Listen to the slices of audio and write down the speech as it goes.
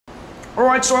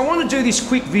Alright, so I want to do this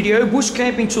quick video, bush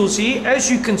camping tools here.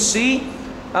 As you can see,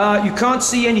 you can't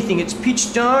see anything. It's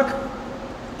pitch dark.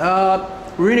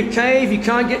 We're in a cave. You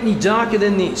can't get any darker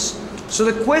than this. So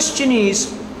the question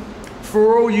is,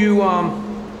 for all you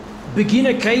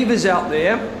beginner cavers out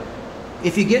there,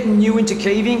 if you're getting new into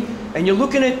caving and you're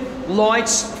looking at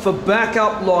lights for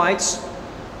backup lights,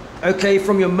 okay,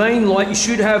 from your main light, you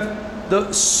should have the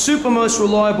super most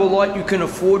reliable light you can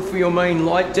afford for your main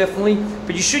light, definitely.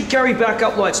 But you should carry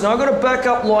backup lights. Now I've got a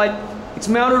backup light. It's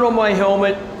mounted on my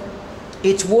helmet.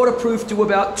 It's waterproof to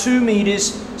about 2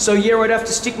 meters. So yeah, I'd have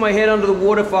to stick my head under the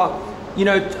water for, you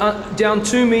know, down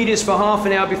 2 meters for half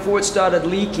an hour before it started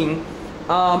leaking.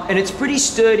 And it's pretty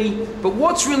sturdy, but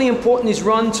what's really important is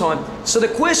runtime. So the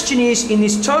question is, in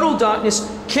this total darkness,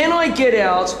 can I get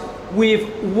out with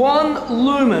 1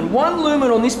 lumen? 1 lumen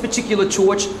on this particular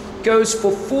torch goes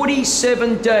for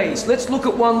 47 days. Let's look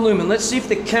at 1 lumen. Let's see if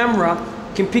the camera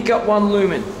can pick up 1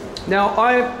 lumen. Now,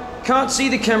 I can't see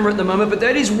the camera at the moment, but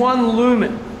that is 1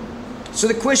 lumen. So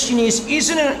the question is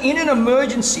in an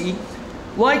emergency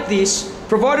like this,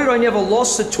 provided I never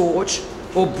lost the torch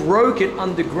or broke it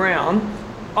underground,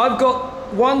 I've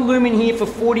got 1 lumen here for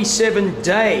 47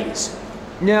 days.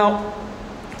 Now,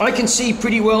 I can see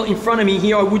pretty well in front of me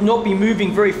here. I would not be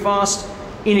moving very fast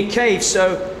in a cave,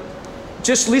 so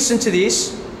just listen to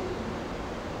this.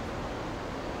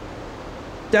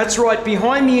 That's right,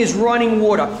 behind me is running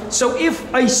water. So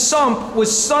if a sump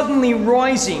was suddenly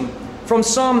rising from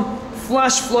some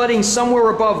flash flooding somewhere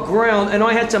above ground and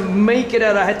I had to make it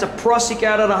out, I had to prussic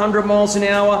out at 100 miles an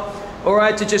hour, or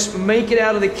I had to just make it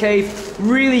out of the cave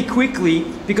really quickly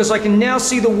because I can now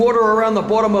see the water around the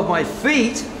bottom of my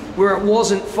feet where it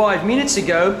wasn't 5 minutes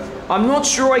ago, I'm not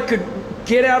sure I could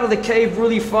get out of the cave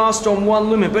really fast on 1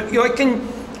 lumen. But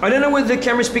I don't know whether the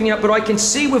camera's picking up, but I can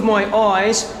see with my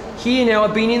eyes here now.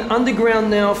 I've been in underground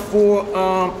now for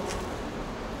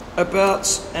about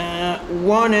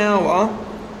 1 hour.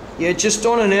 Yeah, just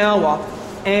on an hour.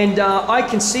 And I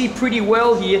can see pretty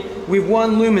well here with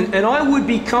 1 lumen. And I would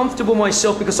be comfortable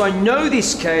myself because I know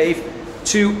this cave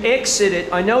to exit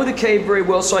it. I know the cave very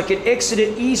well, so I could exit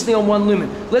it easily on 1 lumen.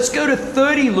 Let's go to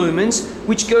 30 lumens,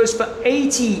 which goes for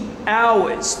 80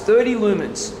 hours. 30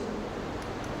 lumens.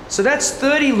 So that's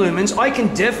 30 lumens. I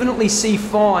can definitely see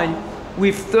fine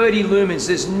with 30 lumens.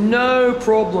 There's no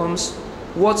problems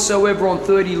whatsoever on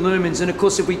 30 lumens. And of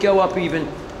course, if we go up even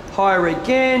higher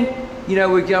again, you know,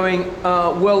 we're going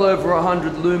well over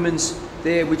 100 lumens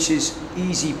there, which is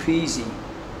easy peasy.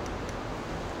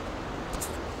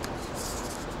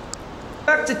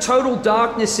 Back to total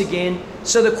darkness again.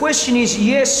 So the question is,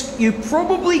 yes, you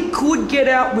probably could get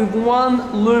out with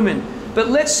 1 lumen, but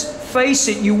let's face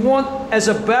it, you want, as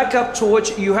a backup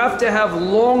torch, you have to have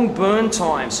long burn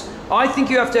times. I think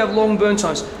you have to have long burn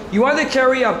times. You either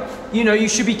carry up, you know, you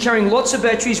should be carrying lots of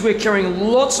batteries. We're carrying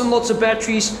lots and lots of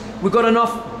batteries. We've got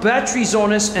enough batteries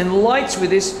on us and lights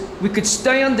with us. We could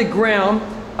stay underground,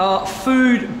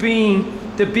 food being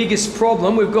the biggest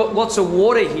problem. We've got lots of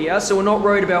water here, so we're not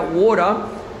worried about water.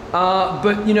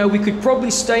 But, you know, we could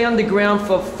probably stay underground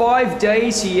for 5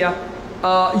 days here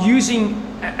using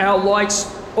our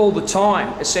lights all the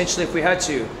time, essentially, if we had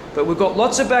to. But we've got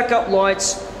lots of backup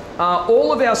lights.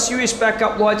 All of our serious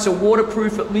backup lights are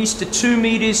waterproof at least to 2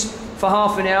 meters for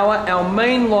half an hour. Our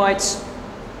main lights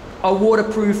are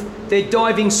waterproof. They're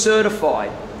diving certified.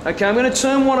 Okay, I'm going to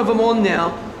turn one of them on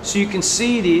now so you can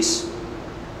see this.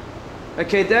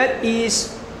 Okay, that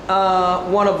is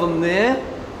one of them there.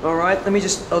 All right,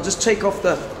 I'll just take off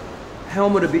the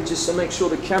helmet a bit just to make sure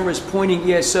the camera's pointing.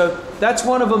 Yeah, so that's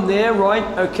one of them there, right?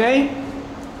 Okay,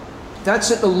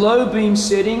 that's at the low beam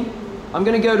setting. I'm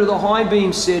going to go to the high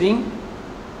beam setting.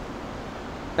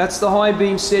 That's the high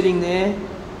beam setting there.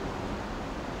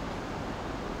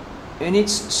 And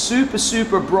it's super,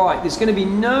 super bright. There's going to be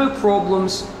no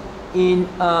problems in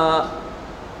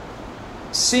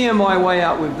seeing my way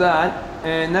out with that.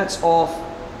 And that's off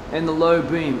and the low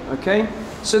beam, okay?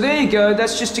 So there you go.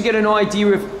 That's just to get an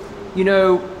idea of, you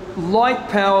know, light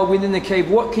power within the cave.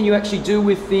 What can you actually do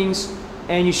with things?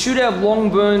 And you should have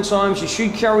long burn times. You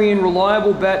should carry in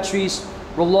reliable batteries,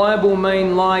 reliable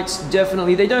main lights,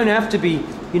 definitely. They don't have to be,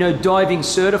 you know, diving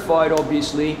certified,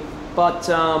 obviously, but,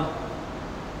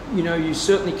 you know, you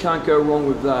certainly can't go wrong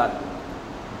with that.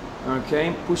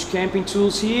 Okay, bush camping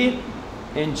tools here,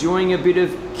 enjoying a bit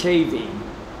of caving.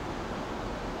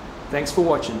 Thanks for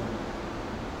watching.